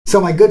So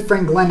my good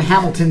friend Glenn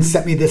Hamilton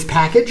sent me this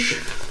package.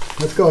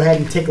 Let's go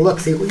ahead and take a look,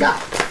 see what we got.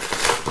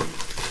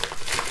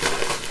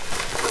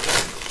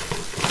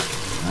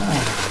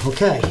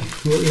 Okay,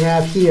 what we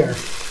have here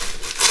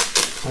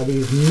are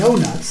these no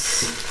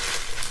nuts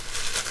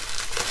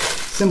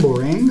cymbal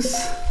rings.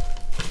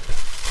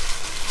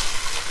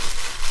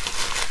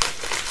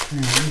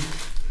 And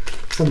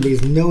some of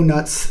these no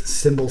nuts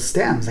cymbal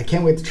stems. I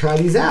can't wait to try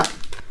these out.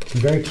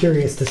 I'm very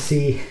curious to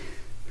see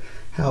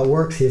how it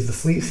works. Here's the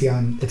sleeve. See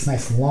how it's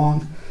nice and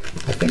long.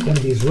 I think one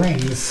of these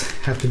rings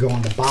have to go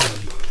on the bottom.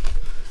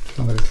 So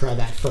I'm going to try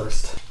that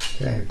first.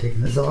 Okay, I'm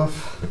taking this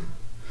off.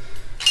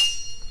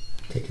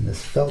 Taking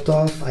this felt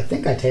off. I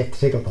think I have to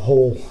take out the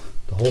whole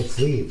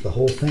sleeve, the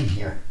whole thing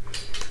here.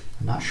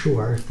 I'm not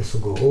sure if this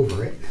will go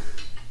over it.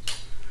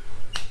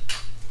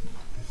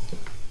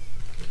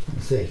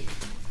 Let's see.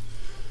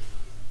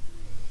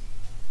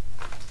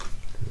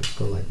 Let's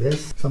go like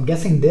this. So I'm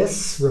guessing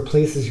this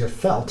replaces your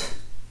felt.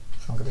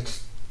 So I'm going to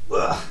just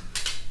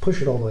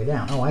push it all the way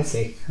down. Oh, I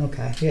see.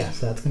 Okay, yeah,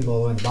 so that's going to go all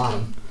the way on the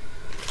bottom.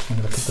 I'm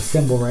going to put the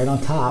cymbal right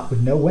on top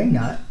with no wing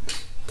nut.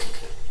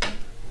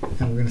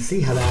 And we're going to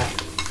see how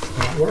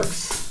that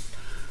works.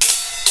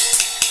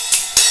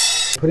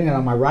 Putting it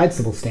on my ride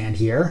cymbal stand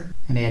here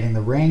and adding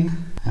the ring,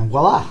 and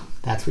voila,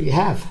 that's what you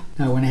have.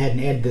 Now I went ahead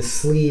and added this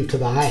sleeve to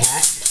the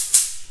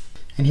hi-hat,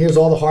 and here's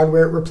all the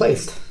hardware it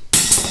replaced.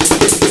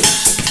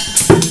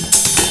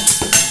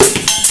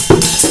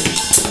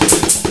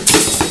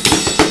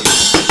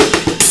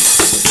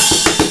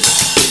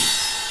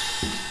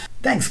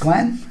 Thanks,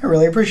 Glenn. I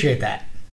really appreciate that.